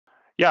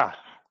Yeah,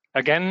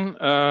 again,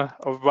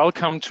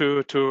 welcome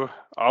to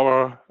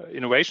our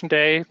Innovation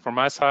Day from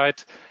my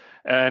side.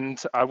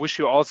 And I wish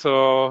you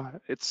also,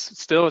 it's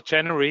still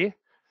January,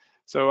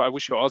 so I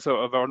wish you also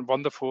a very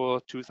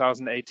wonderful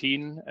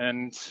 2018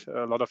 and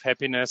a lot of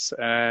happiness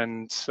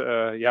and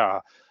yeah,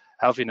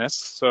 healthiness.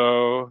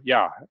 So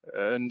yeah,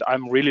 and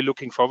I'm really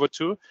looking forward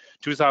to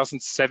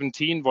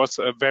 2017 was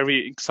a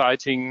very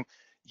exciting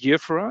year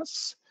for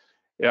us.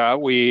 Yeah,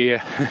 we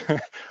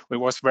we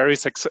were very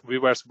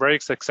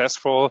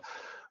successful.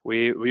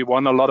 We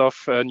won a lot of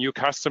new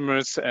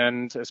customers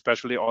and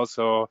especially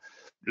also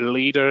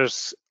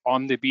leaders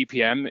on the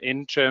BPM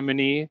in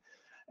Germany.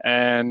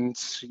 And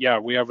yeah,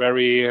 we are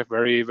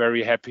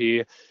very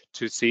happy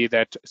to see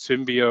that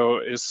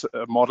Symbio is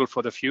a model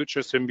for the future.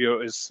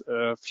 Symbio is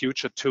a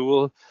future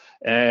tool,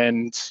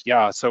 and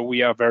yeah, so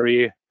we are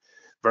very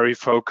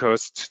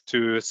focused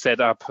to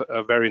set up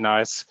a very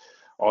nice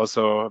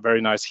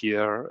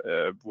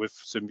year with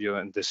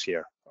Symbio in this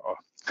year.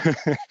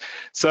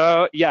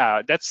 So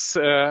yeah, that's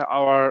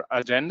our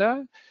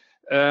agenda.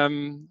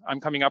 I'm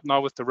coming up now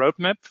with the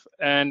roadmap,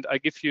 and I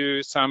give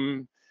you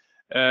some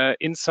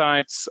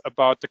insights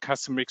about the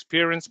customer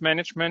experience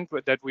management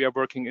that we are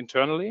working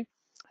internally.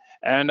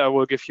 And I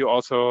will give you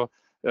also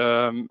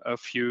a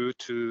few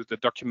to the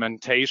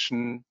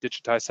documentation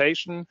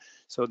digitization.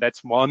 So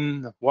that's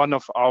one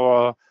of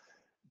our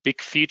big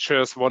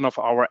features, one of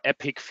our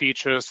epic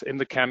features in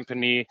the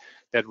company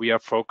that we are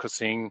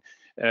focusing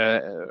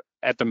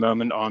at the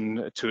moment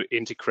on to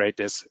integrate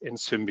this in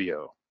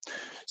Symbio.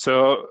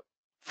 So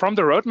from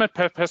the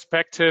roadmap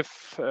perspective,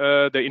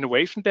 the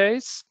innovation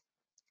days,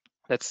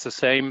 that's the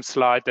same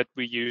slide that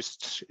we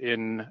used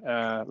in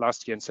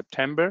last year in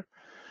September.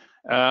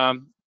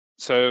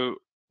 So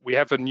we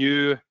have a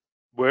new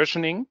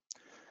versioning.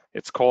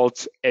 It's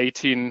called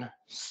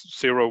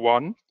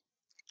 1801.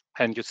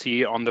 And you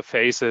see on the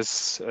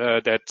faces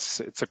that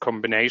it's a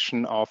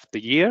combination of the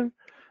year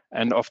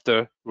and of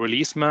the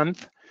release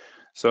month.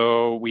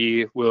 So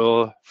we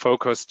will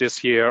focus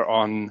this year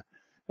on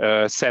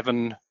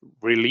 7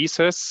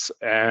 releases,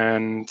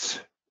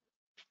 and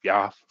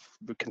yeah,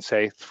 we can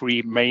say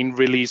 3 main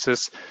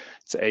releases.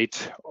 It's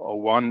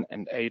 801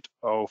 and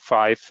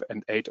 805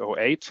 and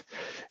 808,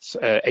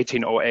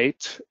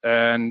 1808,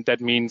 and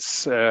that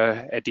means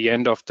at the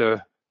end of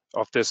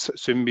this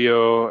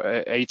Symbio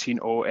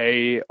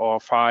 1808 or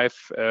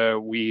 5,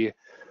 we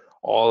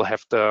all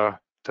have the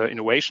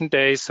innovation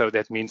day. So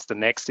that means the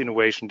next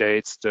innovation day,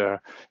 it's the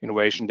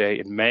innovation day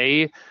in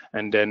May,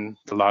 and then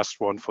the last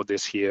one for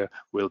this year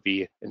will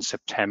be in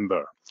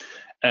September.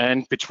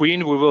 And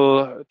between, we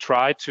will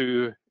try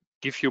to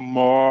give you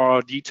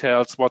more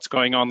details what's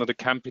going on in the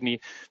company,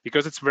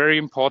 because it's very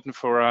important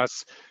for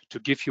us to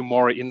give you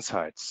more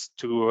insights,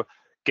 to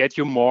get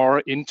you more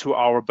into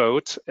our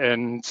boat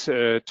and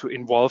to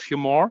involve you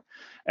more,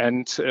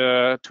 and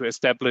to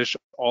establish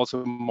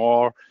also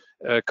more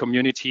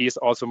communities,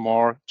 also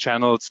more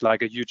channels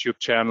like a YouTube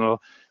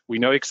channel. We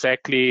know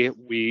exactly,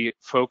 we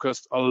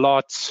focused a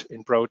lot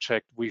in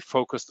project, we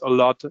focused a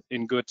lot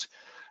in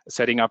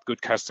setting up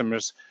good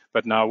customers,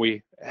 but now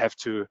we have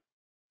to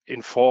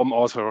inform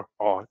also,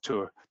 or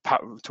to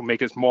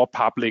make it more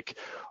public,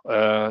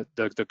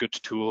 the good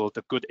tool,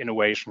 the good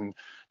innovation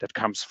that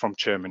comes from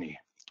Germany.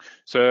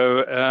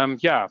 So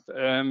yeah,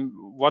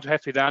 what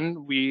have we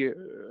done? We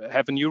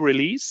have a new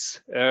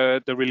release.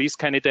 The release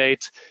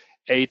candidate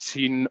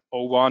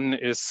 1801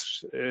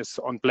 is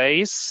on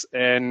place,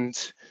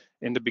 and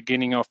in the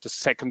beginning of the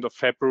 2nd of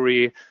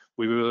February,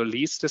 we will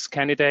release this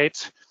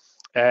candidate.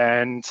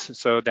 And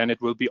so then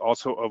it will be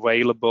also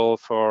available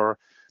for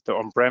the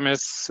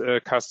on-premise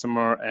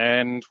customer,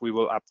 and we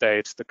will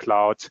update the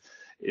cloud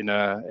in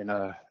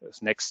a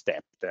next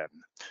step then.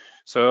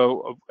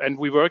 So, and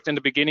we worked in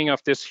the beginning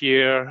of this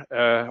year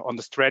on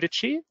the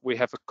strategy. We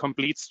have a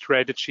complete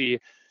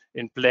strategy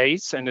in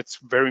place, and it's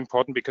very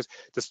important because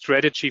the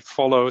strategy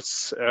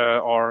follows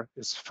or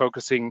is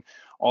focusing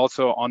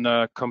also on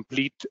a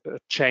complete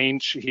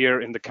change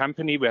here in the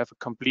company. We have a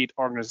complete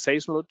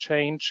organizational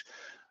change.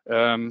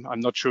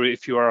 I'm not sure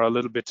if you are a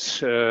little bit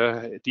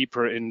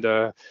deeper in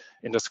the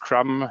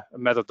Scrum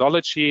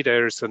methodology.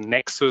 There's a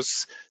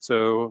nexus,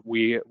 so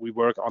we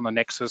work on a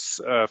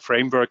nexus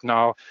framework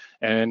now,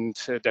 and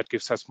that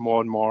gives us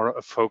more and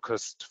more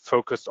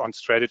focused on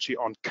strategy,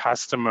 on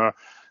customer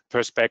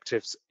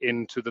perspectives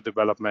into the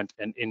development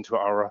and into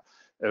our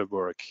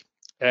work.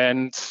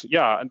 And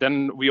yeah, and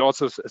then we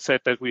also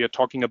said that we are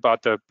talking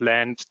about the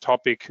planned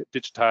topic,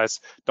 digitize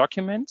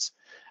documents.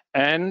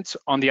 And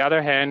on the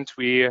other hand,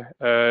 we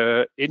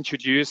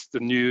introduced the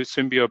new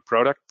Symbio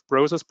product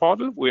process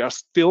portal. We are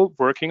still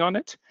working on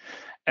it.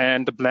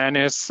 And the plan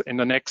is in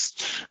the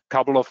next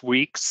couple of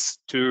weeks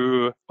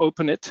to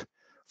open it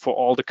for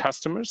all the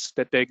customers,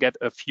 that they get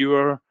a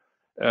fewer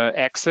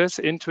access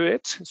into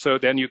it. So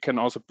then you can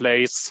also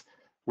place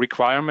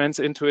requirements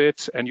into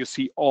it, and you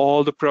see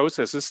all the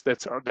processes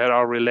that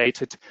are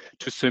related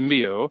to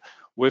Symbio,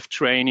 with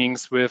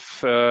trainings,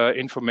 with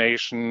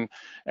information,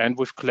 and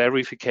with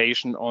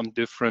clarification on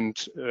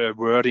different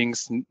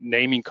wordings,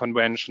 naming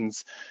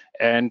conventions.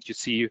 And you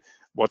see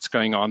what's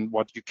going on,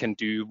 what you can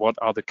do, what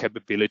are the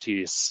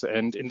capabilities.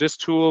 And in this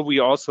tool, we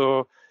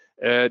also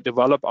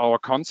develop our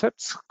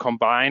concepts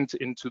combined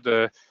into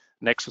the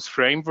Nexus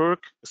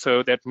framework.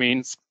 So that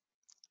means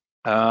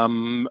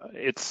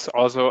it's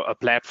also a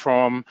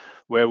platform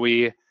where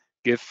we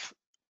give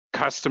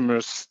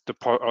customers the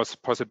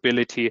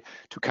possibility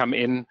to come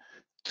in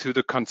to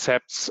the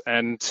concepts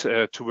and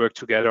to work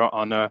together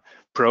on a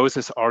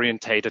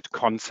process-orientated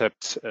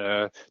concept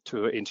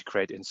to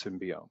integrate in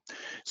Symbio.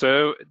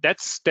 So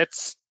that's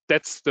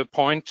the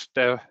point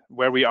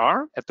where we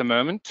are at the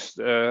moment,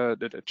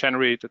 the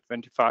January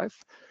 25.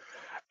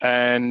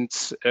 And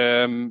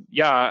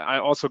yeah, I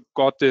also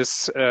got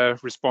this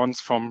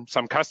response from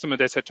some customer.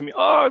 They said to me,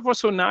 "Oh, it was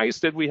so nice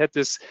that we had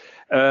this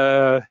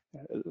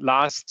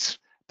last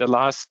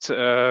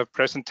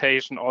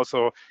presentation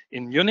also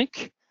in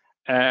Munich."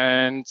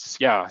 And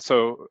yeah,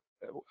 so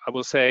I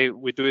will say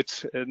we do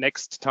it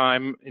next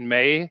time in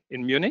May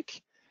in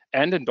Munich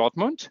and in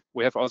Dortmund.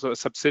 We have also a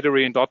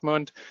subsidiary in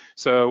Dortmund,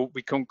 so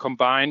we can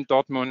combine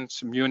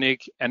Dortmund,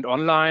 Munich, and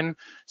online.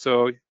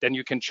 So then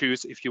you can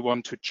choose if you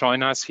want to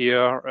join us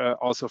here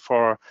also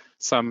for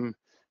some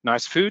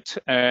nice food,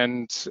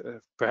 and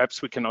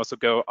perhaps we can also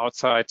go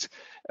outside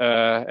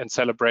and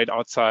celebrate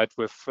outside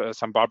with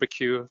some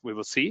barbecue. We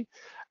will see.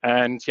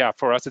 And yeah,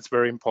 for us, it's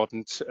very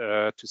important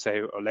to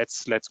say, oh,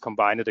 let's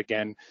combine it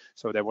again.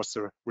 So there was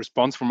the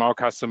response from our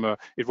customer.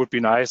 It would be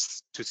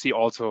nice to see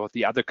also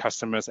the other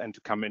customers and to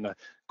come in a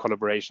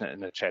collaboration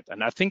and a chat.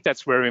 And I think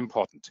that's very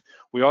important.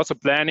 We're also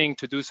planning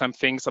to do some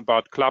things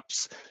about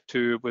clubs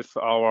with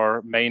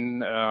our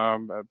main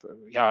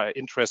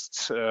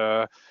interest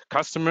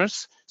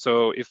customers.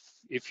 So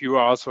if you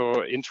are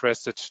also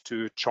interested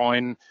to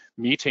join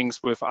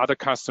meetings with other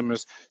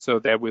customers, so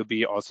there will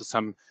be also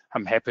some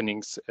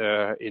happenings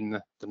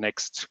in the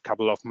next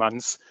couple of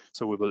months.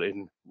 So we will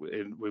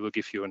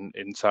give you an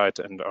insight,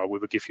 and we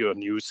will give you a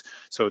news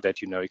so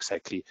that you know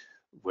exactly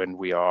when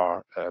we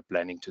are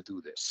planning to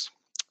do this.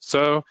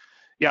 So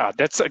yeah,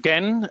 that's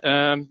again,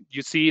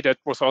 you see that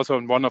was also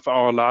in one of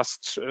our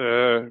last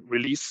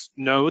release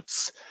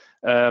notes.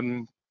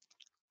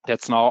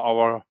 That's now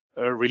our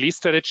release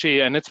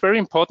strategy, and it's very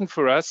important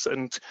for us,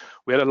 and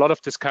we had a lot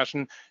of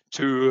discussion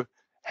to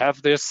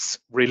have this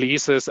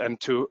releases and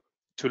to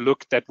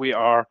look that we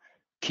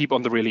keep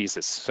on the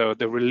releases. So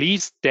the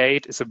release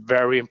date is a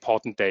very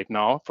important date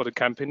now for the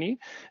company,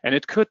 and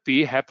it could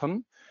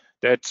happen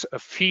that a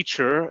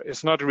feature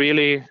is not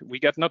really, we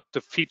get not the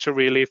feature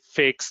really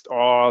fixed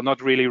or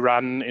not really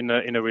run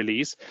in a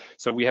release.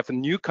 So we have a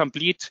new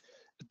complete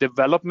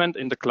development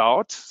in the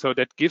cloud. So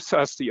that gives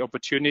us the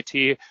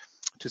opportunity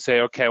to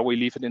say, okay, we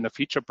leave it in a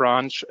feature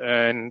branch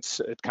and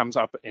it comes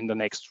up in the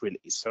next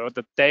release. So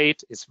the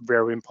date is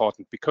very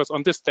important because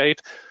on this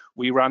date,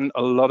 we run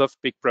a lot of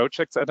big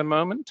projects at the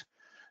moment.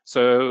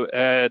 So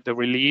the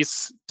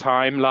release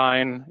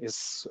timeline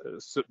is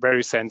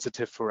very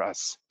sensitive for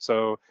us.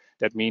 So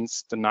that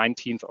means the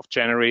 19th of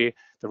January,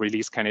 the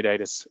release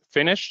candidate is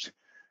finished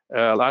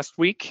last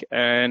week,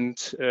 and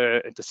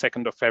at the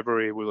 2nd of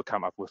February, we will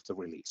come up with the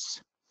release.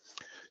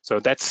 So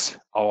that's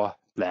our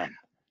plan.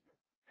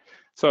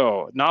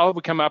 So now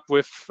we come up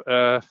with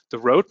the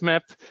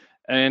roadmap,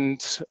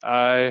 and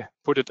I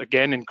put it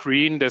again in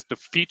green, that the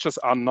features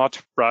are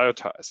not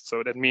prioritized.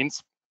 So that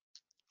means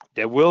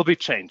there will be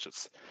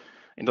changes.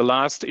 In the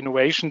last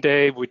Innovation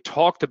Day, we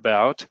talked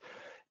about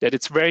that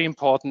it's very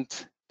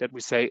important that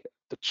we say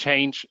the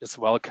change is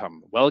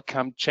welcome.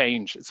 Welcome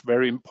change is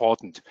very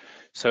important.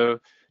 So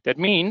that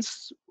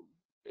means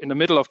in the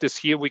middle of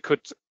this year, we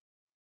could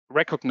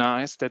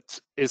recognize that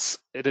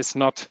it is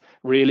not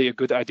really a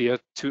good idea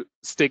to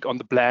stick on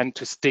the plan,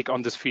 to stick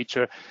on this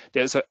feature.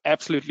 There's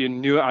absolutely a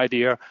new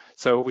idea,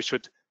 so we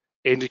should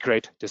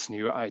integrate this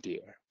new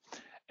idea.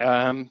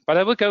 But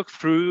I will go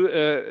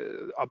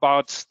through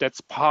about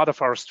that's part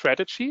of our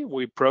strategy.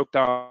 We broke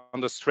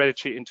down the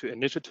strategy into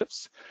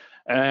initiatives,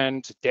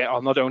 and there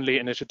are not only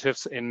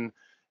initiatives on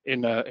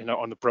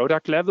the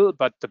product level,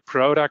 but the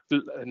product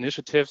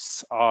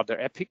initiatives are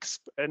the epics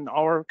in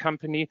our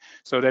company.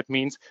 So that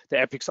means the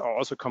epics are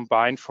also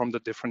combined from the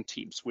different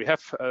teams. We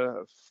have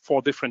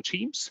 4 different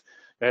teams.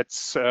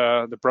 That's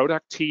the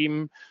product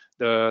team,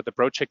 the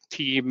project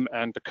team,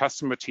 and the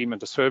customer team,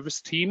 and the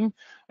service team.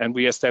 And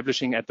we're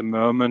establishing at the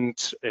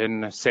moment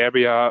in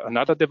Serbia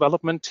another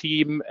development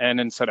team, and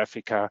in South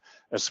Africa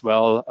as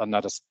well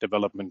another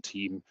development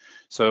team.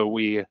 So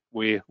we're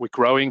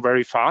growing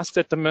very fast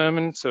at the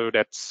moment. So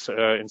that's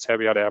in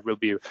Serbia there will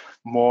be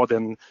more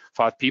than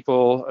 5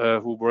 people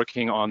who are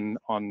working on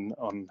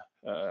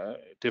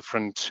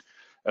different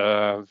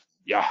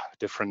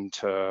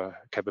different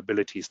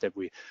capabilities that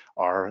we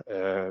are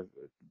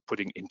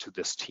putting into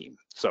this team.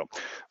 So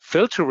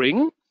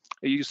filtering,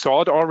 you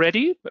saw it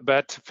already,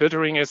 but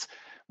filtering is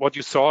what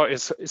you saw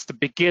is the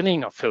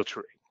beginning of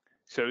filtering.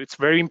 So it's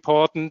very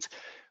important.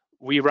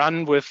 We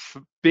run with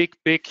big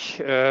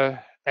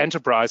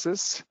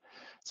enterprises.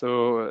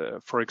 So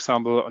for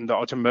example, on the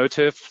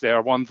automotive, there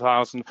are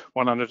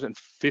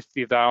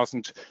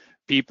 150,000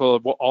 people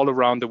all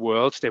around the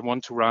world. They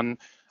want to run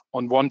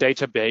on one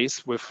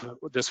database with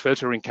this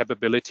filtering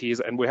capabilities.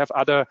 And we have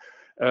other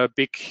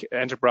big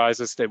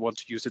enterprises, they want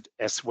to use it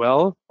as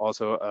well.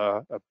 Also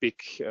a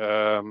big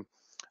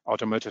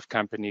automotive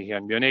company here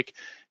in Munich,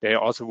 they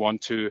also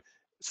want to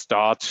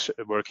start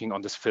working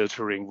on this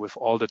filtering with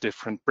all the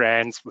different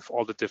brands, with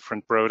all the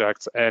different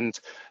products and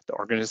the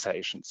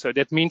organization. So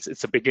that means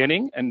it's a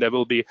beginning, and there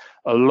will be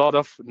a lot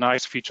of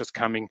nice features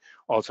coming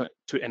also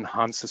to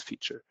enhance this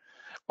feature.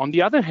 On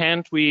the other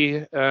hand,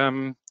 we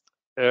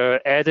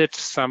added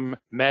some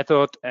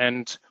method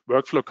and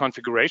workflow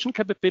configuration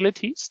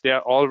capabilities. They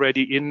are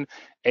already in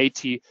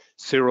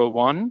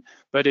 80.01,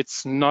 but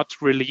it's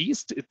not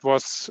released. It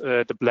was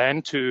the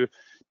plan to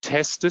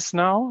test this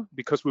now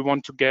because we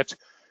want to get,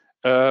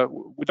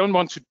 we don't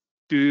want to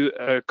do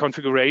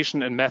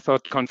configuration and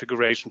method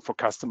configuration for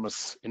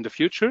customers in the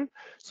future.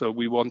 So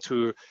we want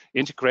to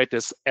integrate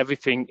this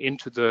everything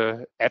into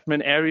the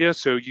admin area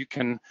so you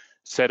can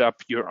set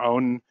up your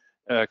own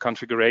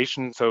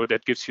configuration. So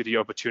that gives you the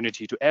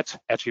opportunity to add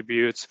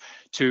attributes,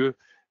 to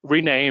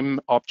rename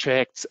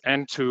objects,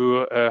 and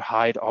to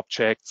hide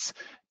objects,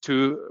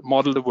 to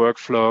model the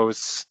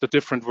workflows, the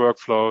different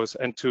workflows,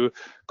 and to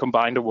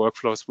combine the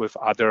workflows with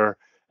other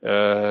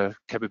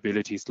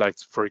capabilities, like,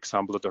 for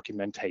example, the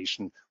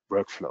documentation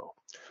workflow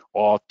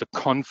or the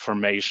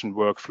confirmation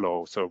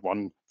workflow. So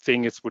one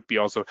thing is would be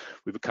also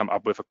we will come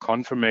up with a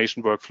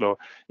confirmation workflow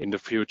in the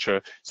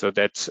future so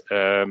that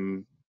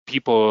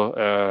people,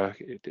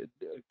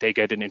 they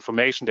get an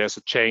information, there's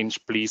a change,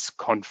 please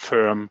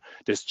confirm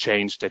this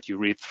change that you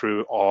read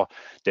through or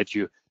that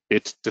you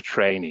did the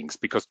trainings,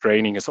 because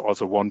training is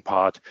also one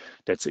part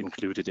that's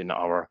included in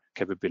our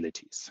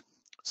capabilities.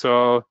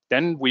 So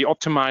then we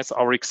optimize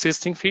our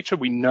existing feature.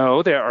 We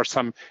know there are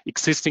some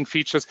existing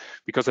features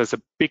because there's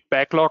a big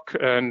backlog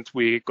and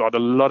we got a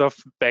lot of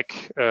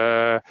back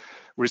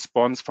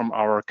response from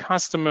our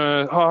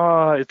customer.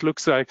 Oh, it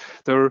looks like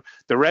the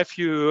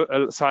review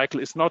cycle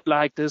is not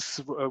like this,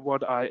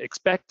 what I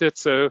expected.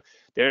 So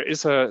there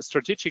is a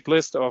strategic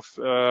list of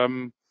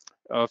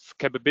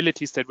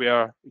capabilities that we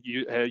are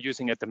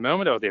using at the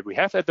moment, or that we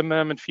have at the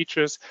moment,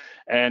 features,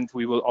 and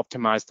we will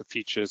optimize the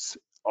features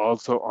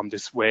also on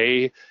this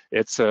way.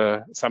 It's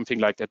something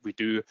like that we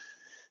do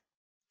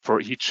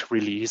for each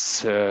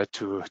release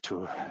to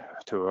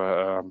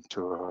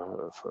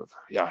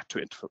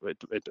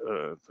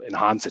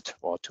enhance it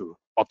or to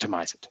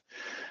optimize it.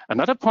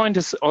 Another point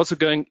is also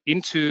going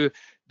into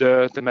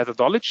the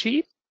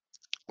methodology.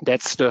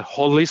 That's the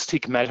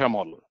holistic meta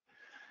model.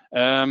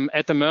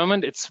 At the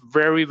moment, it's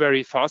very,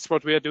 very fast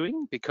what we are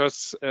doing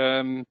because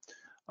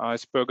I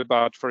spoke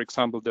about, for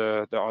example,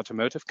 the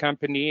automotive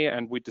company,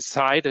 and we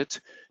decided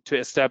to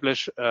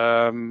establish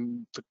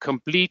the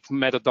complete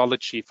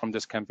methodology from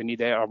this company.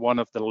 They are one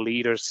of the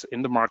leaders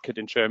in the market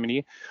in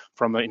Germany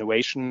from an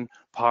innovation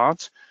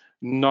part.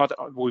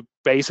 We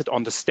base it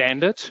on the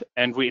standard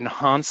and we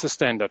enhance the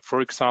standard. For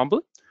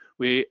example,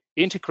 we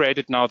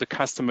integrated now the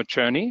customer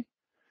journey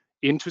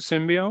into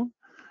Symbio.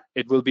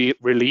 It will be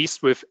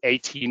released with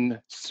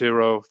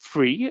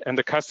 18.03, and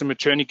the customer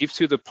journey gives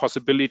you the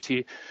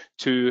possibility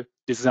to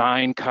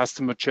design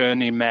customer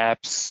journey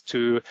maps,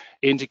 to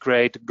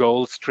integrate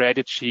goal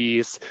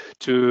strategies,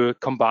 to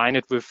combine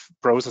it with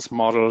process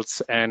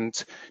models,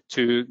 and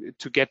to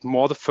get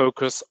more the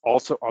focus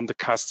also on the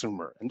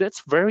customer. And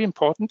that's very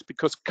important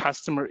because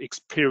customer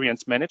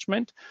experience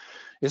management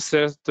is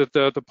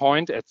the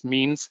point. It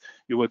means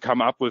you will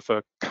come up with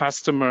a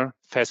customer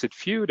facet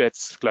view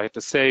that's like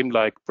the same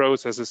like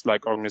processes,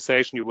 like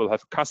organization. You will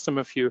have a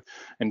customer view,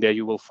 and there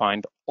you will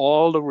find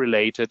all the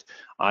related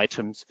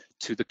items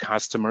to the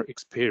customer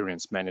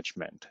experience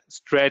management.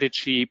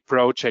 Strategy,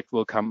 project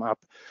will come up.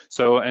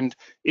 So, and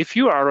if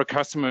you are a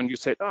customer and you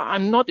say, oh,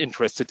 I'm not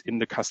interested in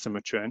the customer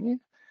journey,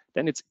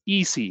 then it's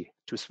easy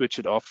to switch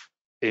it off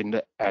in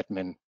the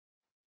admin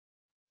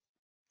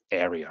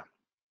area.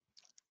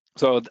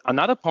 So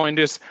another point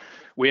is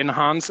we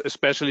enhance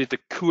especially the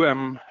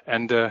QM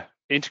and the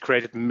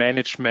integrated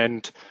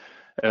management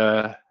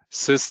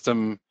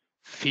system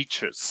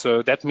features.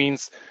 So that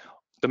means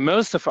the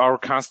most of our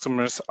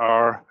customers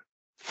are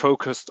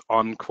focused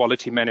on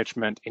quality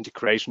management,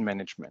 integration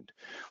management.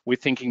 We're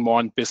thinking more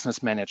on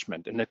business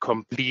management in a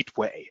complete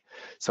way.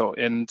 So,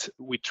 and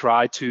we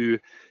try to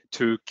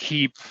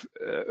keep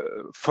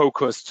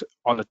focused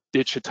on a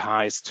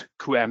digitized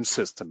QM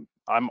system.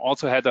 I'm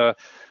also had a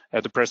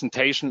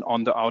presentation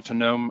on the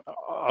autonomic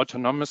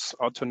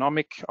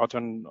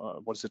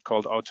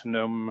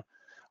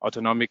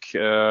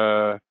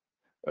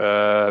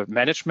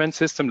management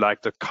system,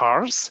 like the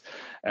cars,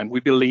 and we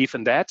believe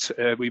in that.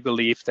 We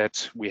believe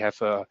that we have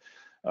a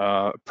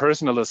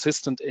personal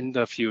assistant in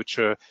the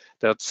future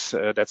that's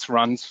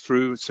runs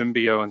through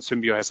Symbio, and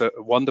Symbio has a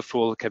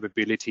wonderful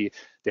capability.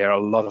 There are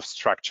a lot of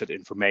structured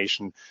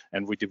information,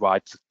 and we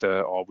divide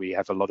we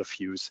have a lot of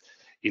views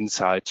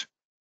inside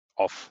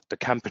of the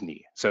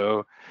company.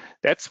 So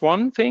that's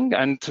one thing,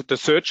 and the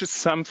search is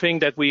something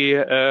that we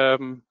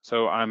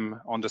so I'm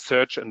on the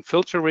search and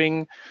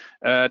filtering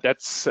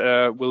that's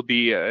will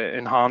be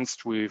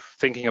enhanced. We're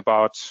thinking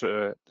about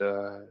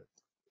the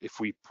if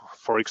we,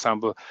 for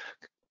example,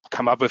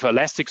 come up with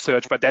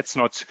Elasticsearch, but that's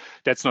not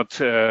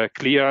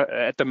clear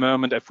at the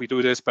moment if we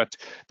do this. But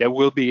there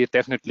will be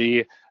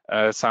definitely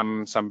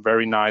some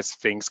very nice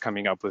things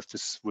coming up with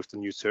the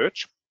new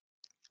search.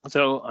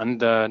 So on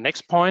the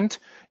next point,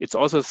 it's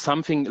also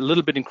something a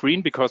little bit in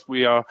green because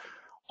we are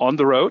on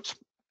the road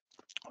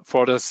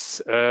for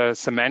this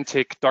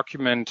semantic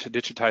document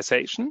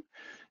digitization.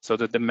 So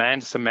the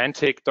demand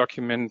semantic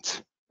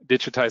document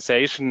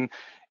digitization,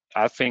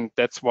 I think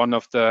that's one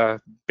of the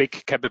big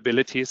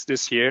capabilities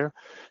this year.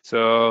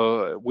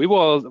 So we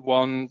will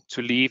want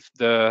to leave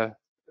the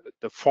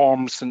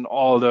forms and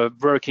all the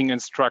working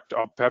instruct,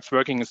 or perhaps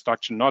working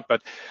instruction not,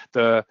 but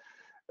the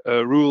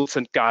rules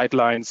and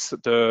guidelines,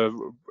 the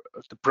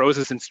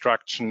process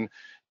instruction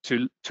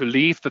to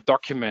leave the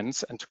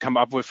documents and to come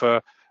up with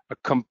a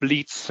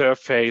complete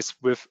surface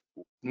with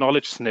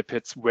knowledge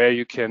snippets where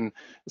you can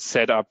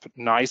set up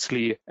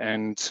nicely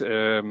and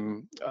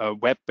a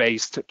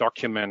web-based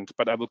document,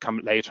 but I will come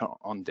later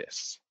on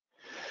this.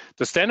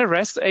 The standard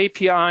REST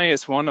API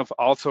is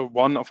also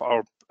one of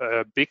our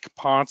big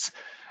parts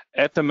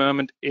at the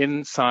moment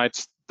inside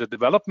the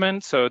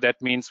development. So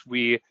that means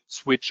we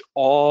switch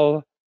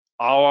all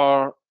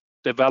our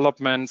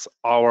developments,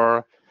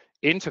 our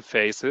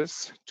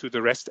interfaces to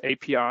the REST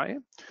API.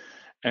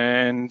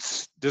 And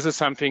this is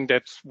something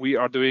that we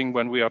are doing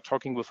when we are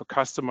talking with a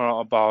customer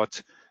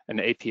about an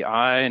API,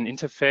 an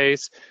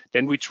interface.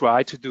 Then we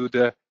try to do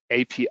the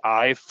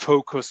API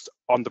focused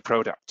on the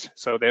product.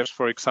 So there's,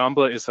 for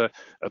example, is a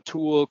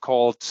tool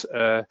called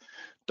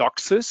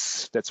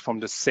Doxys. That's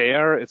from the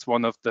Zeller. It's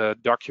one of the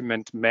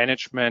document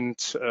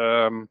management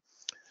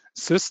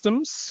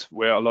systems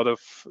where a lot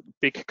of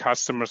big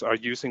customers are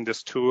using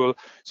this tool.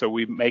 So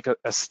we make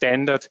a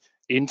standard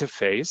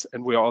interface,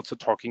 and we are also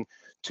talking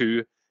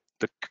to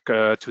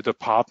the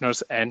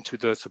partners and to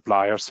the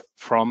suppliers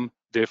from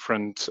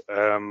different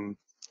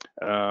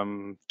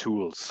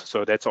tools.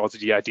 So that's also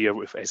the idea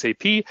with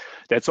SAP.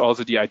 That's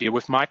also the idea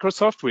with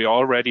Microsoft. We're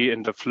already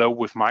in the flow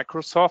with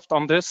Microsoft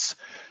on this,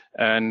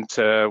 and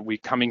we're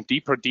coming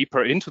deeper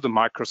into the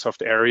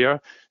Microsoft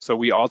area. So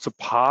we also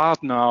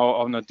part now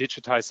on a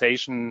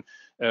digitization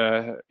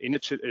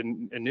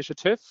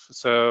initiative.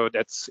 So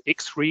that's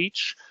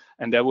XReach,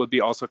 and that will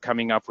be also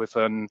coming up with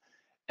an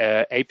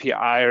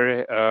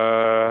API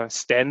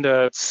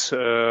standards,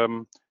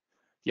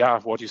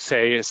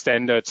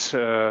 standard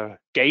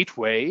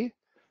gateway.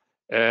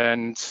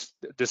 And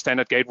the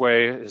standard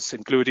gateway is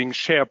including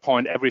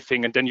SharePoint,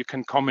 everything, and then you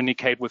can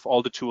communicate with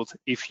all the tools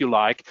if you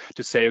like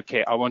to say,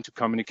 okay, I want to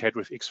communicate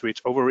with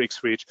XReach over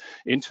XReach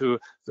into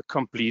the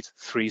complete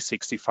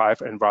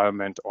 365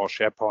 environment or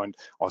SharePoint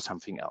or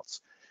something else.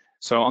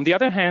 So on the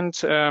other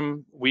hand,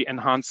 we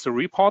enhance the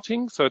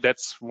reporting. So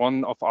that's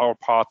one of our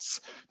parts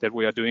that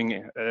we are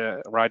doing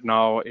right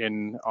now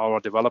in our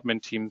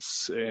development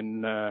teams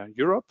in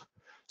Europe.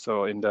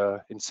 So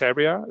in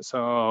Serbia.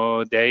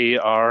 So they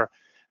are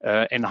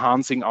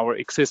enhancing our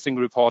existing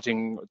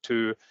reporting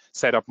to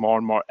set up more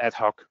and more ad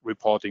hoc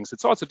reportings.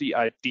 It's also the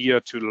idea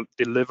to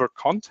deliver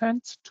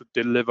content, to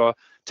deliver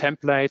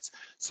templates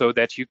so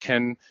that you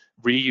can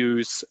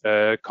reuse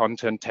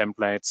content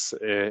templates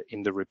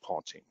in the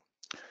reporting.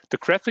 The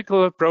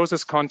graphical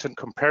process content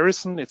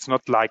comparison, it's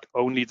not like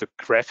only the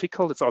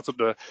graphical, it's also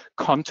the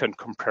content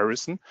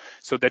comparison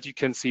so that you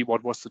can see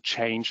what was the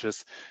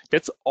changes.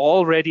 That's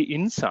already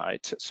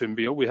inside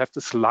Symbio. We have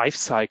this life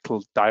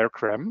cycle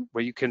diagram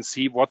where you can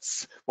see what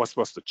was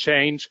the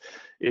change.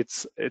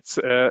 It's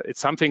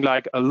something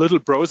like a little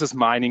process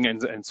mining in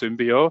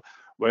Symbio,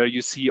 where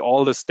you see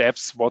all the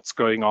steps, what's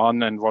going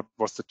on and what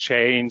was the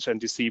change,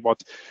 and you see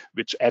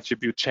which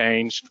attribute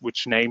changed,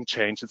 which name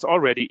changed. It's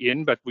already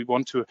in, but we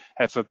want to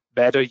have a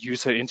better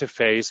user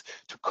interface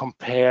to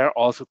compare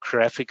also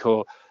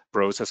graphical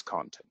process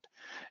content.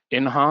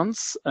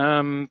 Enhance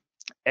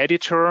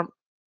editor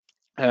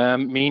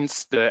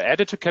means the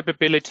editor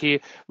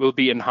capability will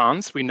be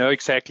enhanced. We know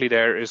exactly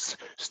there is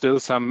still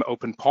some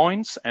open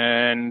points,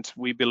 and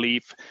we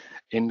believe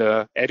in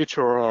the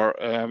editor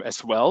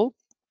as well,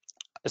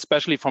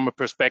 especially from a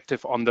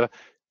perspective on the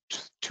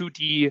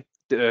 2D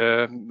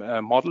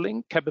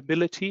modeling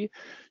capability.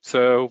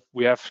 So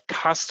we have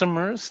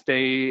customers,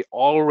 they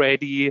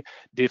already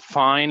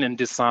define and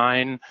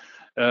design,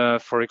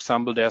 for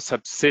example, their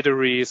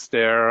subsidiaries,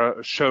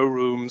 their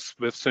showrooms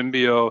with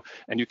Symbio,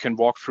 and you can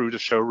walk through the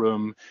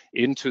showroom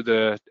into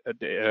the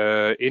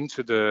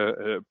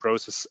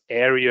process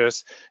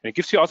areas. And it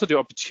gives you also the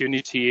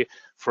opportunity,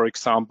 for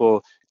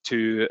example,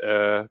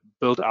 to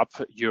build up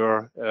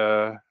your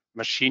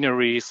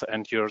machineries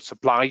and your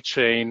supply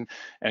chain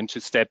and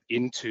to step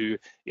into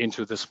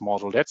this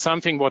model. That's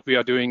something what we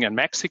are doing in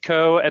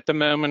Mexico at the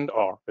moment,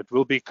 or it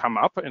will come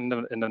up in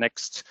the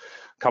next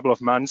couple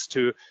of months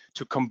to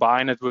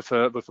combine it with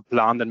a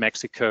plant in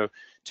Mexico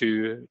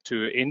to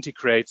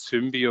integrate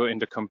Symbio in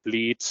the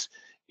complete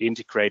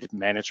integrated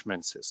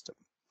management system.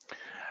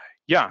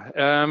 Yeah,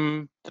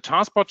 the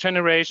transport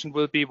generation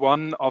will be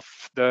one of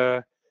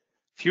the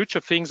future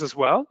things as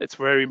well. It's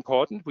very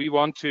important. We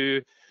want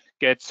to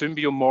get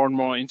Symbio more and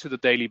more into the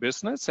daily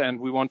business, and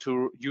we want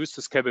to use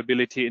this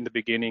capability in the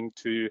beginning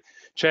to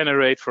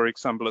generate, for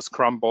example, a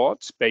Scrum board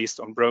based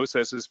on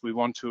processes. We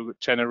want to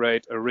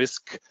generate a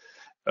risk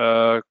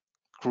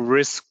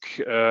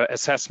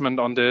assessment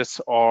on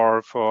this,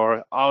 or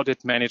for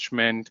audit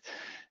management.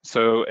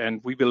 So,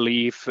 and we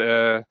believe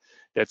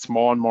that's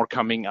more and more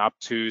coming up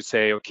to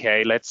say,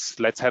 okay,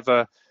 let's have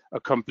a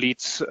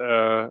complete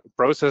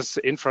process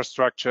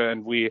infrastructure,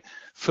 and we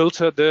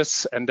filter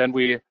this, and then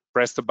we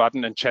press the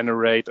button and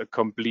generate a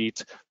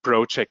complete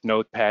project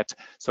notepad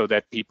so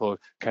that people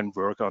can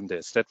work on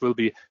this. That will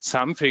be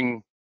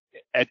something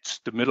at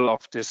the middle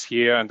of this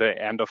year and the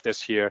end of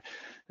this year.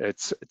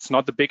 It's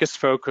not the biggest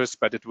focus,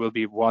 but it will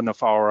be one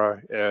of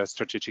our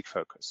strategic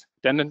focus.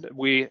 Then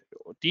we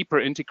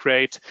deeper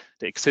integrate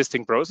the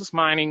existing process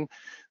mining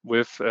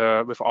with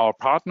our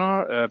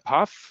partner,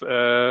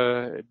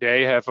 PAF.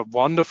 They have a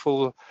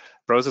wonderful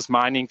process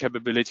mining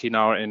capability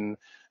now in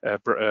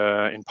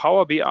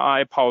Power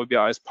BI. Power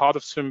BI is part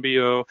of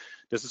Symbio.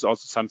 This is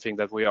also something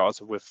that we are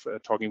also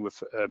talking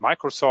with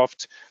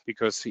Microsoft,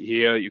 because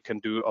here you can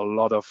do a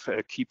lot of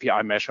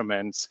KPI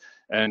measurements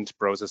and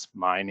process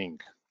mining.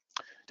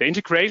 The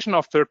integration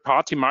of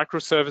third-party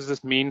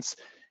microservices means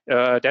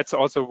that's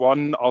also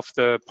one of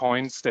the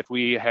points that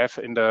we have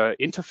in the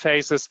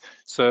interfaces.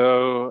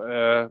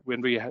 So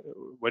when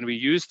we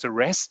use the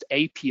REST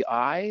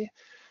API,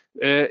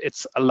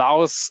 it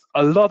allows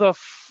a lot of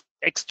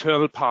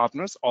external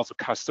partners, also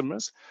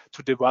customers,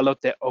 to develop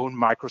their own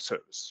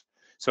microservice.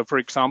 So for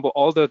example,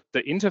 all the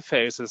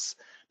interfaces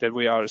that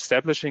we are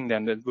establishing,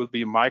 then it will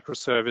be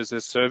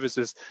microservices,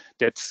 services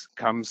that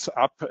comes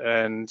up,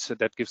 and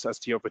that gives us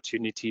the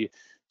opportunity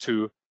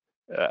to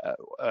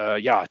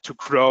to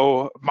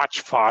grow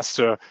much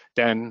faster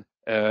than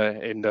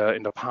in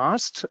the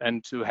past,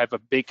 and to have a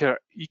bigger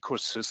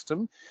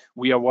ecosystem.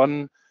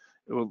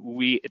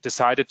 We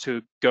decided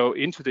to go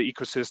into the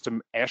ecosystem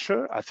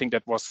Azure. I think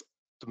that was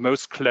the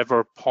most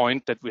clever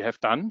point that we have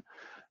done.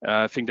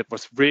 I think that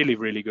was really,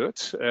 really good.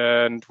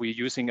 And we're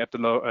using at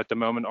the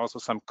moment also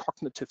some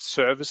cognitive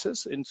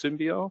services in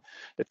Symbio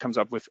that comes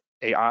up with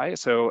AI.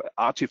 So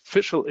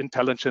artificial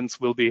intelligence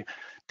will be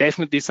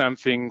definitely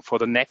something for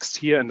the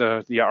next year and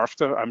the year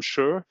after, I'm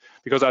sure,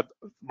 because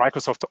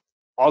Microsoft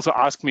also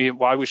asked me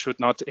why we should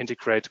not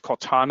integrate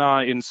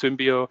Cortana in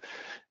Symbio.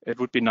 It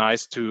would be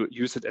nice to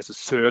use it as a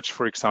search,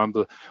 for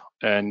example,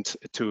 and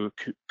to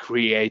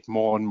create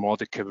more and more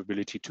the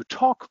capability to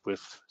talk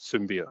with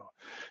Symbio.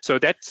 So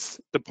that's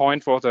the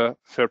point for the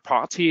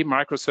third-party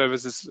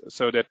microservices,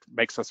 so that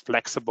makes us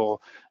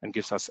flexible and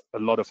gives us a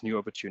lot of new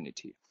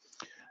opportunity.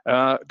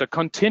 The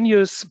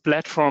continuous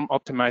platform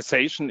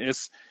optimization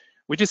is,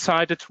 we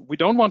decided we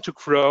don't want to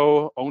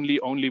grow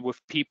only with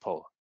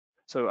people.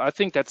 So I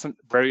think that's a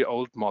very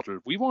old model.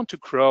 We want to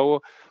grow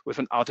with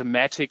an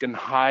automatic and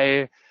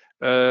highly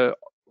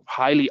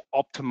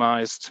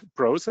optimized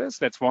process.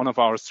 That's one of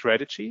our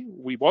strategy.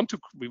 We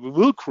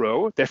will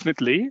grow,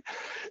 definitely.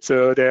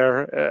 So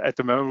there, at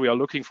the moment, we are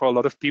looking for a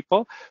lot of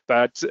people,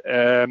 but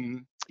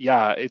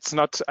yeah, it's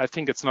not, I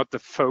think it's not the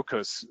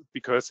focus,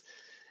 because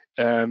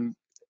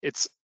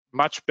it's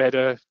much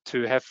better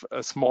to have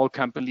a small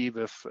company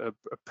with a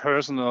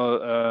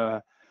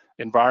personal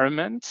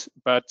environment,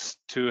 but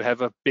to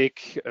have a big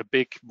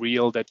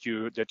wheel that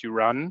you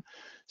run.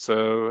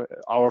 So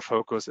our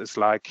focus is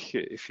like,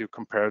 if you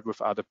compare it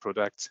with other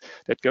products,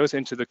 that goes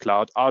into the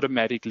cloud,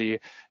 automatically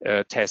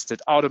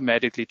tested,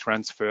 automatically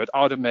transferred,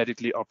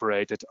 automatically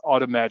operated,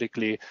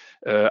 automatically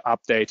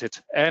updated.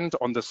 And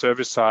on the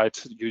service side,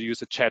 you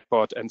use a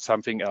chatbot and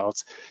something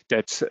else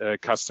that a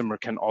customer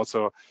can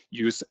also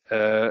use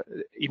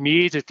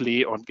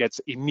immediately, or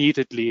gets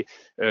immediately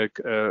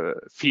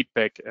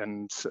feedback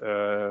and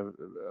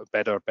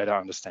better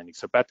understanding.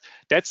 So, but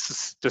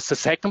that's the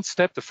second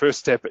step. The first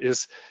step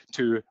is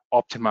to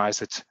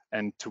optimize it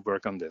and to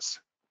work on this.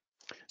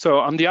 So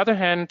on the other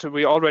hand,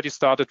 we already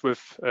started with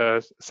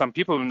some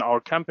people in our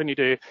company.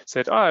 They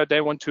said,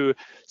 they want to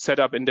set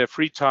up in their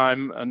free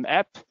time an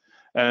app.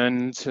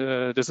 And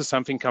this is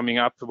something coming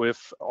up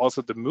with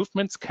also the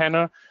movement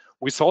scanner.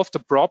 We solved the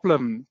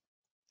problem.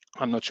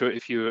 I'm not sure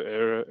if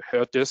you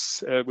heard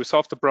this. We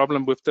solved the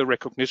problem with the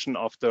recognition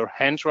of the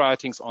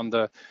handwritings on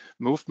the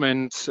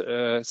movement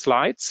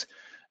slides.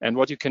 And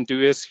what you can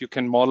do is you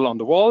can model on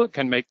the wall,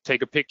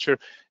 take a picture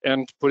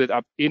and put it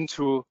up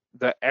into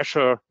the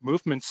Azure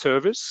movement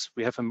service.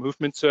 We have a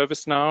movement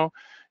service now.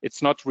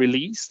 It's not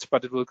released,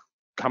 but it will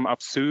come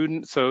up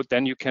soon. So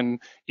then you can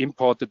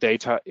import the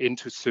data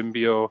into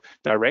Symbio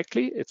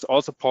directly. It's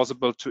also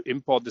possible to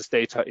import this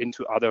data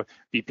into other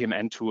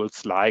BPMN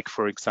tools, like,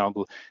 for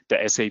example, the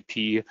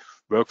SAP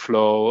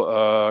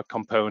workflow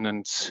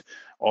components,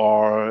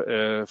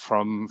 or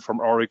from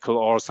Oracle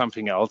or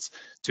something else,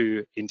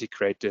 to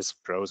integrate this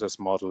process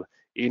model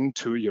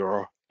into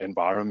your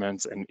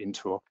environments and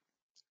into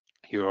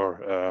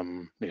your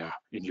in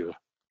your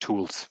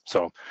tools.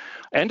 So,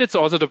 and it's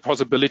also the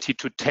possibility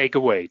to take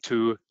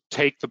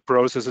the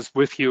processes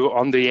with you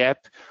on the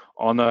app,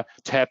 on a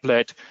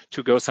tablet,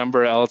 to go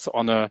somewhere else,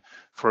 on a,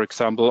 for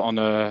example, on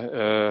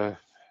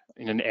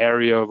in an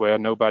area where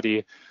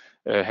nobody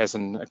has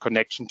a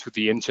connection to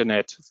the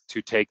internet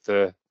to take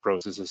the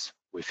processes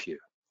with you.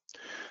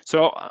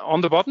 So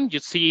on the bottom, you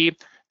see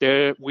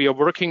we are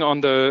working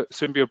on the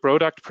Symbio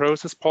product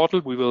process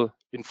portal. We will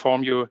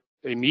inform you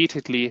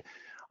immediately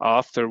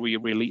after we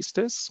release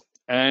this.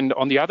 And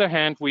on the other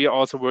hand, we are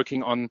also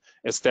working on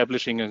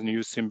establishing a new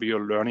Symbio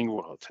learning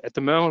world. At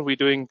the moment, we're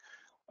doing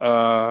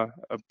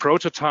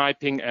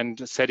prototyping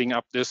and setting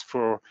up this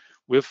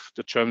with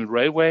the German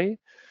Railway.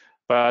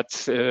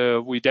 But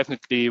we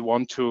definitely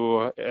want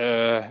to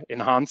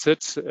enhance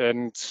it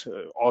and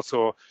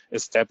also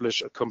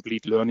establish a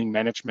complete learning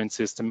management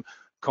system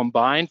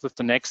combined with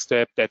the next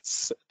step,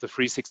 that's the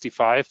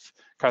 365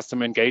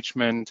 customer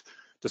engagement,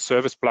 the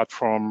service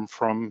platform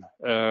from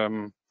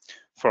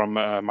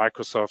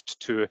Microsoft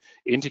to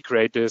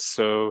integrate this.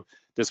 So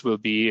this will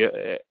be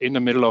in the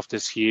middle of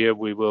this year.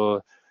 We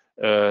will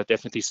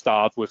definitely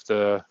start with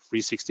the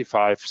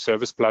 365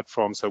 service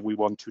platform. So we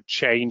want to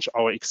change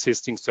our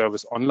existing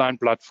service online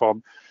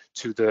platform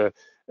to the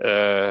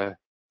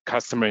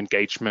customer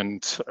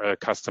engagement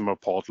customer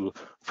portal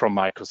from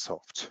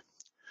Microsoft.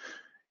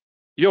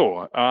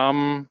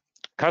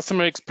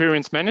 Customer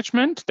experience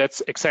management,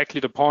 that's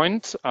exactly the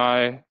point.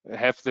 I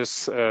have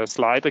this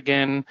slide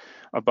again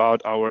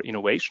about our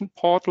innovation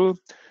portal.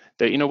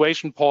 The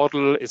innovation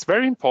portal is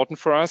very important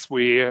for us.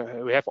 We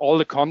have all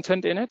the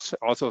content in it.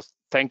 Also,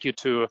 thank you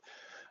to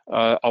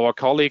our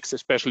colleagues,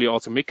 especially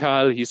also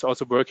Mikhail. He's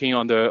also working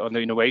on the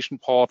innovation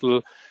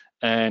portal.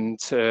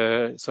 And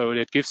so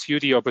it gives you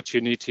the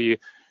opportunity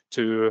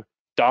to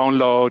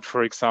download,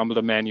 for example,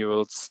 the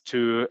manuals,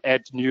 to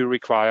add new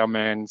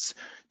requirements,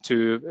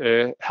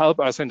 to help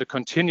us in the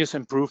continuous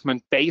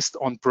improvement based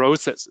on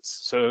processes.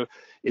 So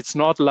it's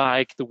not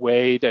like the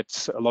way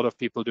that a lot of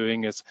people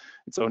doing is,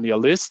 it's only a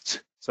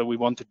list. So we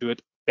want to do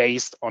it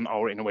based on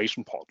our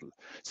innovation portal.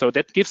 So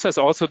that gives us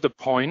also the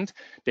point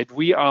that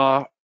we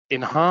are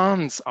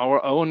enhance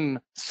our own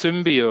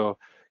Symbio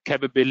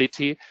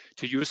capability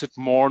to use it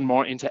more and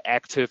more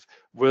interactive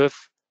with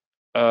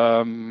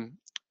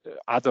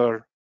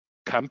other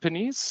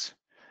companies,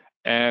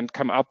 and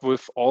come up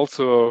with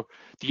also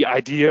the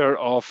idea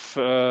of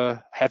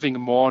having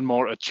more and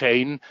more a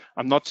chain.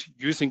 I'm not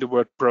using the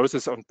word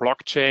process on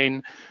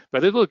blockchain,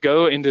 but it will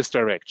go in this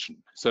direction.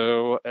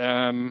 So,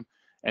 and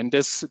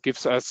this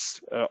gives us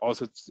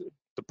also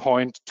the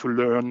point to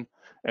learn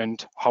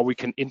and how we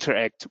can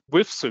interact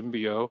with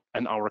Symbio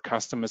and our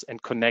customers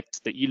and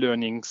connect the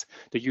e-learnings,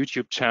 the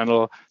YouTube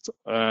channel,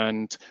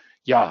 and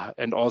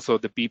also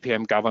the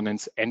BPM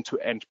governance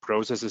end-to-end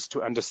processes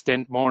to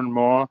understand more and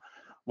more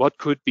what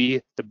could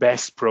be the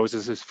best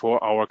processes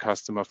for our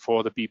customer,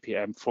 for the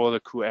BPM, for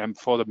the QM,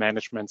 for the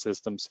management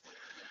systems.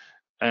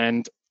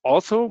 And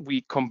also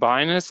we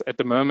combine this at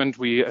the moment,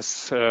 we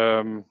as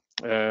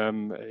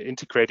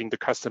integrating the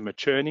customer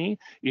journey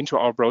into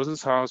our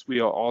process house. We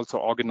are also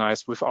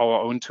organized with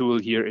our own tool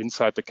here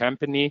inside the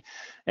company.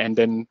 And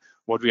then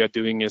what we are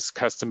doing is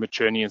customer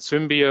journey in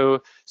Symbio,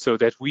 so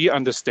that we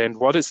understand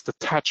what is the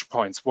touch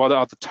points, what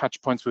are the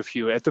touch points with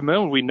you. At the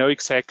moment, we know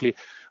exactly,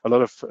 a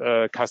lot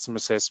of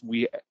customers says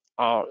we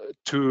are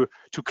too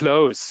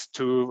close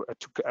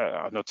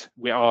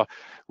we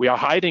are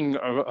hiding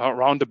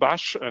around the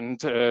bush,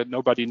 and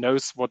nobody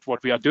knows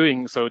what we are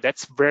doing. So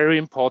that's very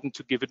important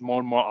to give it more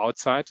and more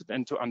outside,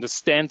 and to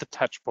understand the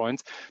touch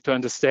points, to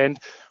understand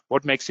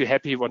what makes you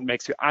happy, what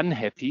makes you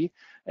unhappy,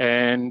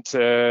 and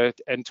to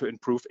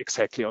improve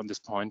exactly on this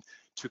point,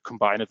 to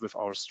combine it with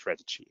our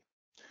strategy.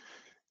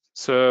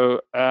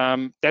 So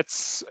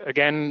that's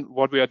again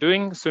what we are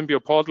doing, Symbio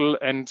portal,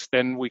 and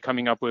then we're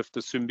coming up with the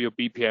Symbio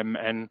BPM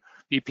and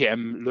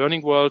BPM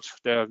learning world.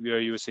 There we are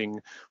using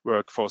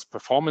workforce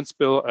performance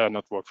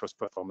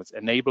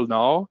enable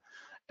now.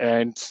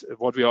 And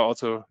what we are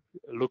also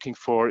looking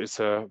for is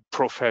a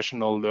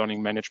professional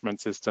learning management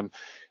system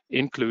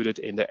included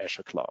in the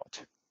Azure cloud.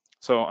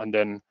 So, and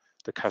then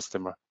the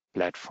customer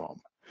platform.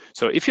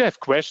 So if you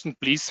have questions,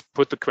 please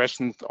put the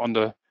question on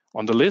the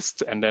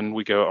list, and then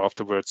we go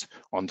afterwards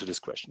onto this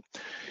question.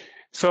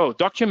 So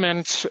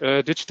document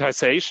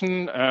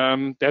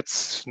digitization,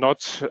 that's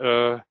not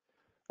a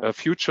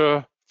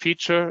future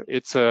feature,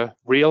 it's a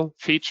real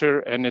feature,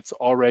 and it's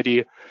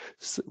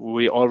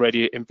we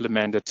already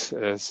implemented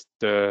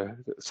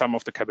some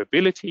of the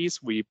capabilities.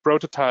 We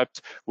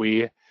prototyped,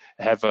 we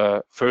have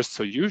a first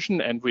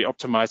solution, and we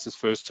optimize this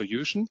first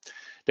solution.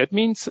 That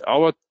means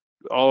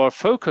our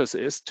focus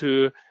is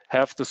to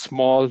have the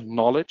small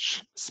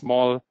knowledge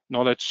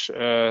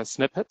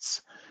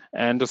snippets,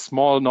 and the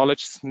small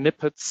knowledge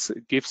snippets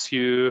gives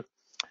you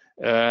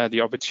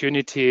the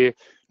opportunity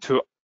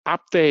to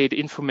update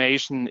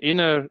information in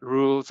a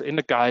rules, in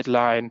a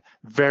guideline,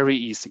 very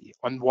easy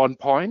on one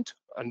point,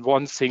 on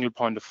one single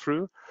point of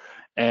view,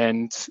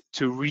 and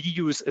to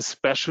reuse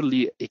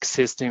especially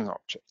existing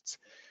objects,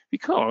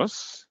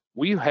 because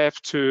we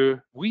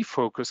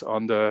focus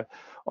on the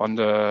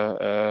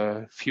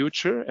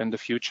future, and the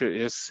future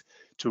is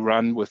to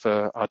run with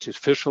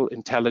artificial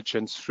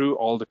intelligence through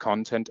all the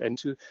content, and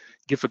to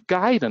give a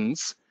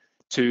guidance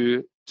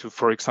to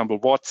for example,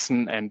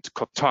 Watson and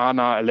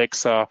Cortana,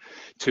 Alexa,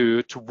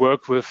 to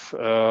work with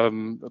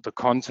the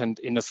content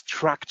in a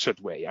structured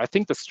way. I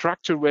think the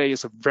structured way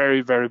is a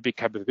very, very big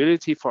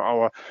capability for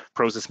our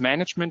process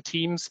management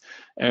teams.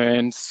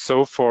 And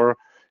so far,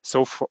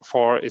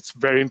 it's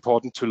very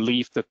important to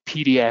leave the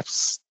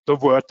PDFs, the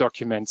Word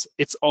documents.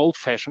 It's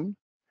old-fashioned,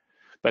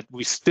 but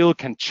we still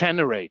can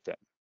generate them.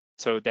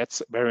 So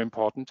that's very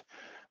important.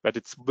 But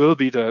it will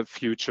be the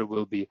future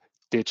will be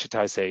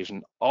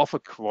digitization of a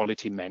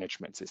quality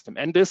management system.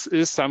 And this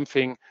is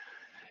something,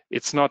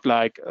 it's not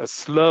like a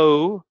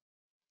slow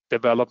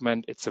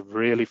development, it's a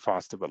really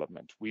fast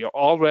development. We are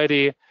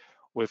already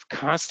with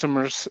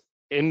customers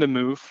in the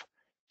move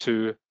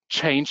to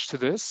change to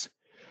this.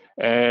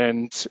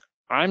 And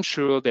I'm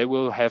sure they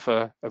will have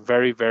a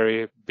very,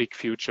 very big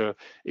future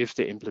if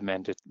they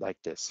implement it like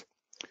this.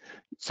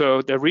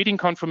 So the reading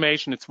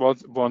confirmation, it's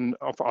one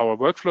of our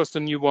workflows, the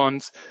new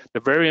ones. The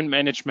variant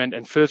management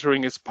and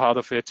filtering is part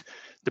of it.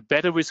 The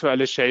better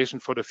visualization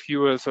for the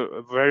viewer is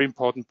a very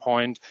important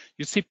point.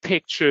 You see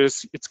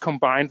pictures, it's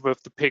combined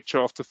with the picture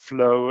of the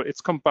flow.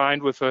 It's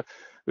combined with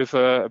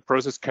a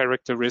process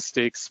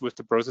characteristics, with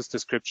the process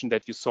description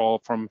that you saw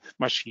from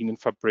Machine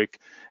and Fabric.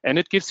 And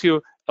it gives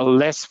you a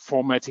less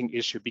formatting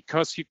issue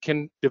because you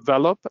can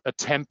develop a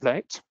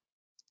template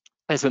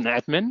as an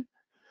admin.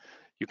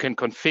 You can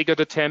configure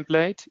the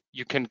template,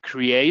 you can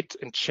create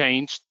and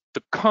change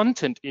the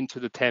content into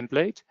the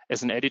template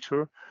as an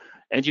editor,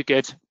 and you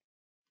get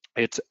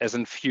it as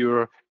a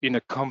viewer in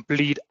a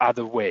complete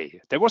other way.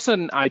 There was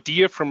an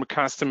idea from a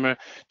customer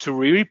to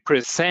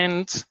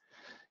represent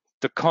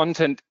the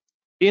content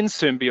in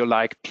Symbio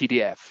like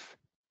PDF.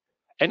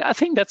 And I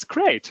think that's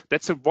great.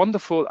 That's a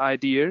wonderful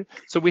idea.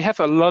 So we have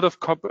a lot of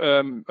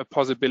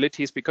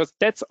possibilities, because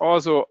that's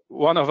also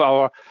one of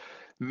our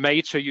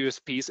major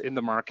USPs in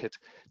the market,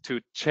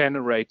 to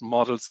generate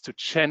models, to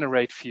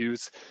generate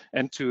views,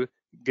 and to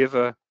give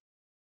a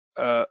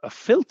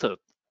filtered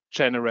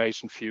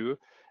generation view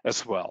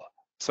as well.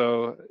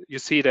 So you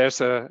see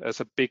there's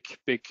a big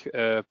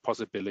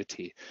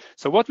possibility.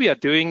 So what we are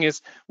doing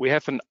is we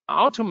have an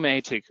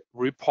automatic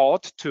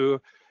report to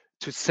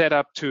set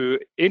up, to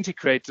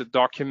integrate the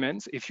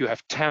documents. If you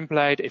have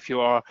template, if you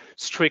are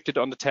restricted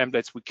on the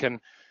templates, we can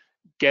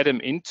get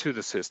them into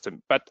the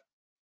system. But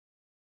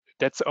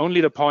that's only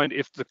the point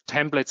if the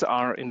templates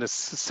are in the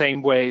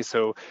same way.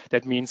 So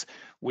that means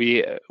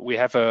we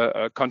have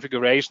a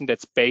configuration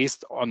that's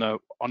based on a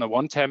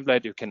one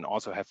template. You can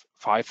also have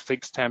 5,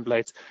 6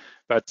 templates,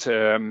 but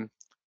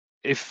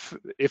if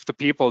the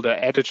people,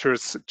 the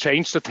editors,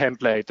 change the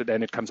template,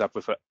 then it comes up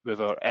with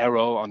an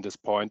arrow on this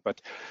point.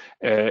 But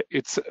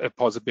it's a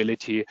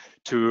possibility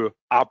to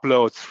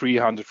upload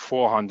 300,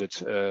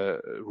 400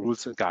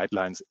 rules and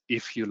guidelines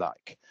if you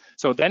like.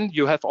 So then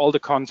you have all the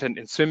content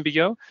in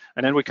Symbio,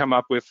 and then we come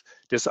up with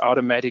this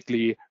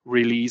automatically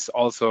release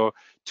also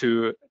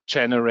to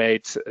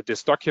generate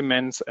these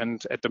documents.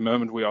 And at the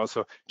moment, we're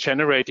also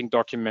generating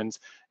documents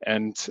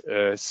and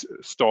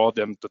store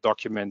them, the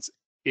documents,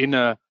 in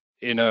a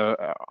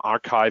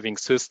archiving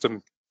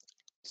system.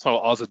 So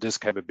also this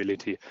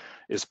capability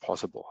is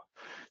possible.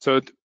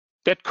 So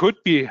that could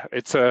be,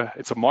 it's a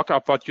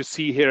mock-up what you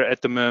see here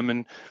at the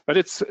moment, but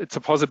it's a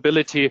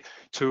possibility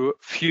to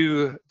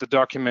view the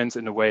documents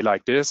in a way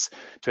like this,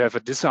 to have a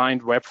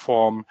designed web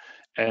form.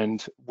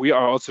 And we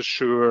are also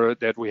sure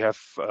that we have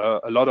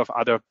a lot of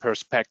other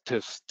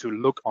perspectives to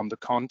look on the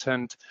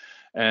content,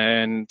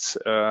 and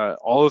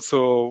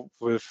also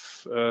with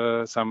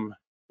some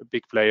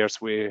big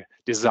players we're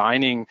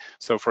designing.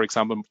 So for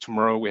example,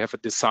 tomorrow we have a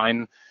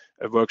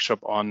workshop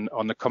on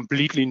a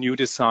completely new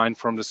design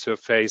from the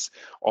surface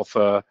of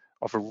a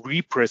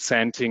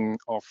representing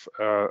of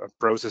a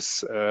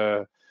process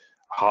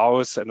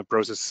house and a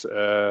process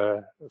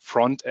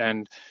front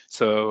end.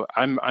 So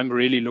I'm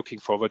really looking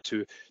forward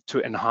to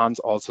enhance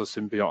also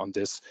Symbio on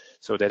this,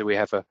 so that we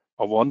have a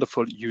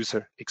wonderful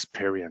user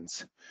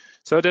experience.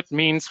 So that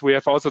means we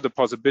have also the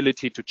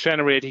possibility to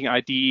generating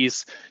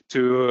IDs,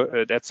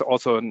 that's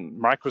also a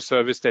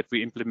microservice that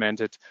we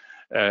implemented.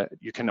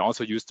 You can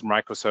also use the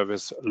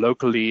microservice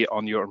locally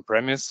on your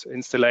on-premise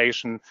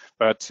installation,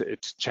 but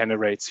it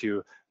generates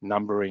you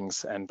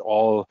numberings and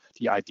all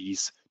the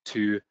IDs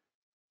to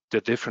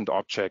the different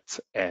objects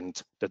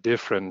and the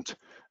different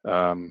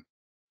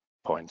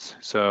points.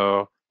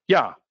 So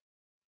yeah,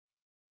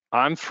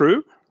 I'm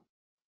through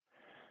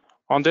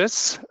on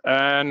this,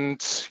 and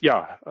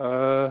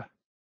 2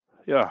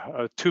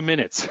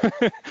 minutes.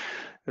 It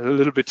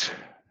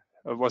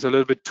was a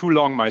little bit too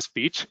long, my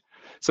speech.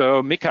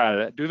 So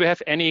Mikael, do we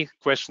have any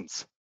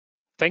questions?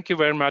 Thank you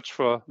very much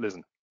for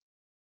listening.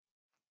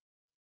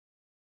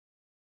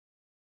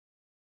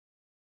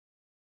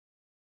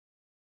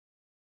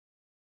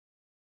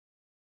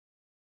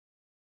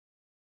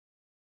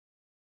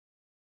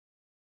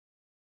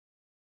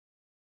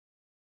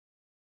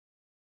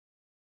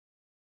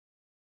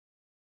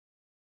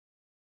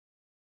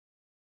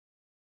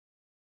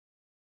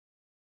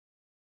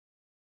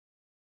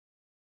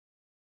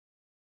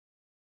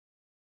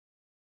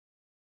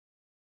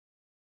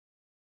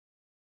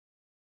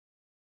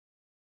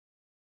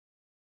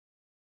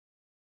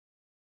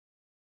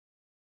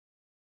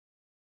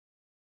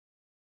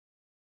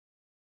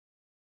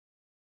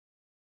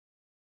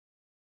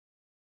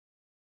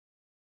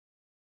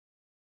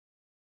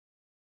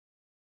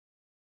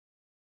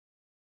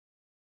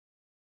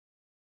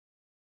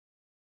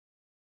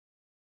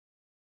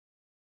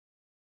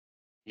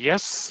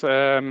 Yes,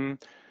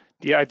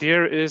 the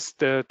idea is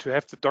to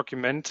have the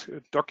document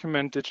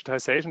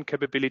digitization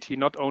capability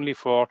not only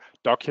for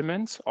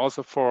documents,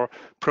 also for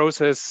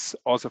process,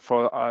 also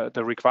for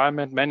the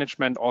requirement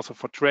management, also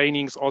for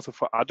trainings, also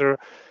for other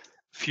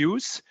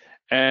views.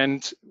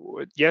 And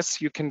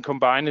yes, you can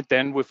combine it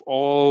then with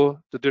all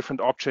the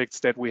different objects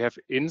that we have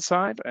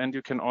inside, and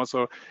you can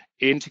also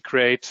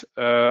integrate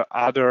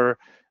other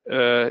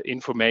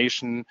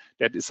information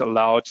that is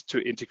allowed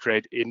to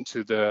integrate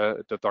into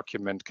the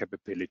document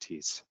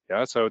capabilities.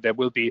 Yeah, so there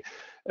will be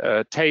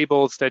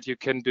tables that you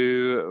can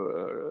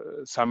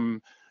do,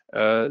 some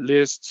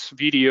lists,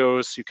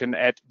 videos. You can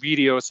add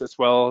videos as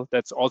well.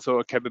 That's also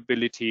a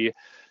capability.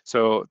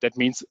 So that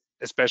means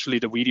especially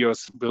the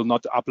videos will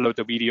not upload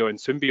the video in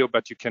Symbio,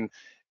 but you can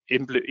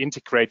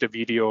integrate the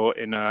video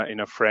in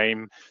a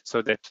frame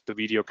so that the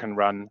video can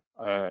run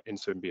in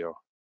Symbio.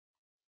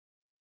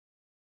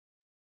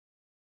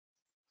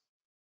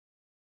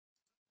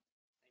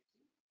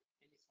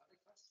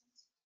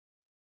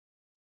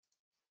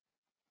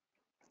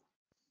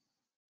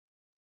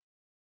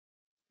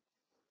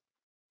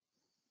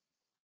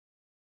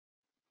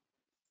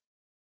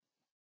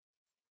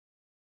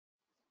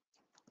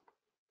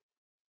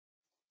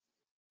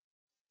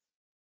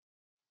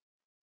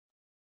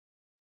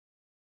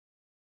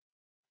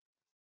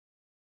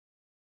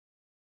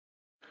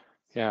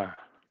 Yeah,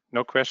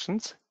 no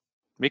questions?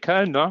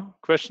 Michael, no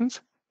questions?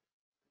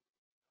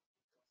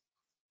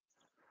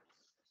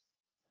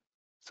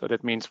 So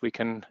that means we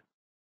can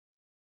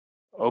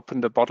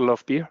open the bottle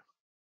of beer.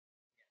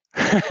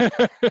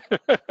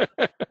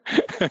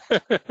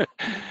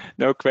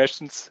 No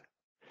questions.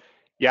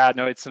 Yeah,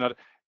 no, it's not.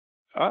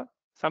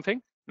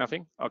 Something?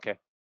 Nothing? Okay.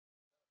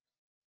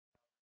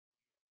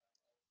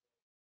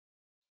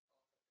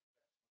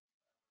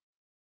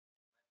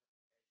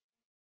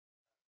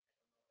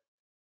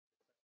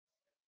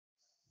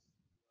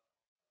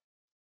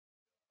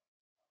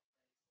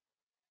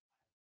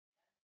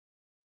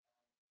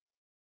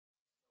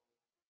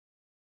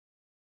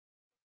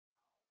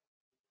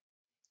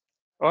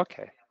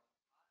 Okay.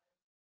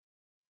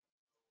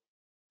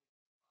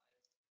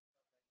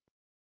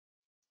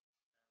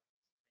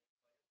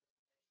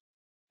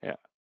 Yeah.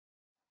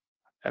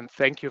 And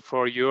thank you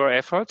for your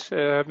effort,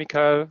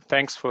 Mikael.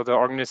 Thanks for the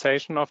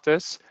organization of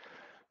this.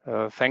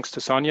 Thanks to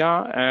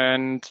Sonia,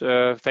 and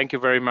thank you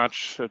very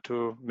much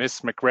to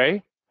Miss McRae.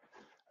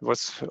 It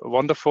was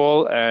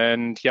wonderful,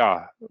 and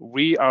yeah,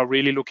 we are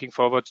really looking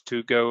forward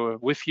to go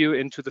with you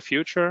into the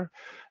future.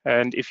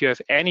 And if you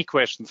have any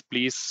questions,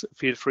 please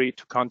feel free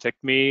to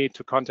contact me,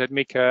 to contact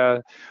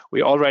Mikael.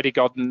 We already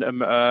got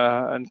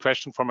a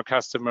question from a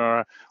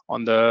customer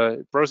on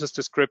the process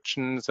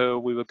description, so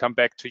we will come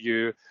back to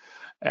you.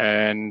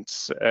 And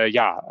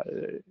yeah,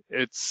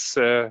 it's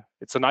a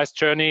nice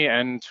journey,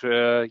 and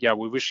yeah,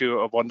 we wish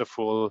you a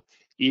wonderful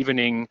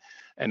evening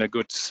and a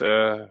good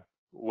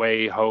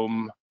way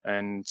home,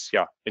 and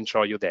yeah,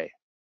 enjoy your day.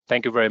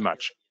 Thank you very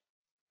much.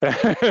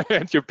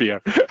 And your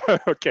beer.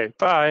 Okay,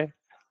 bye.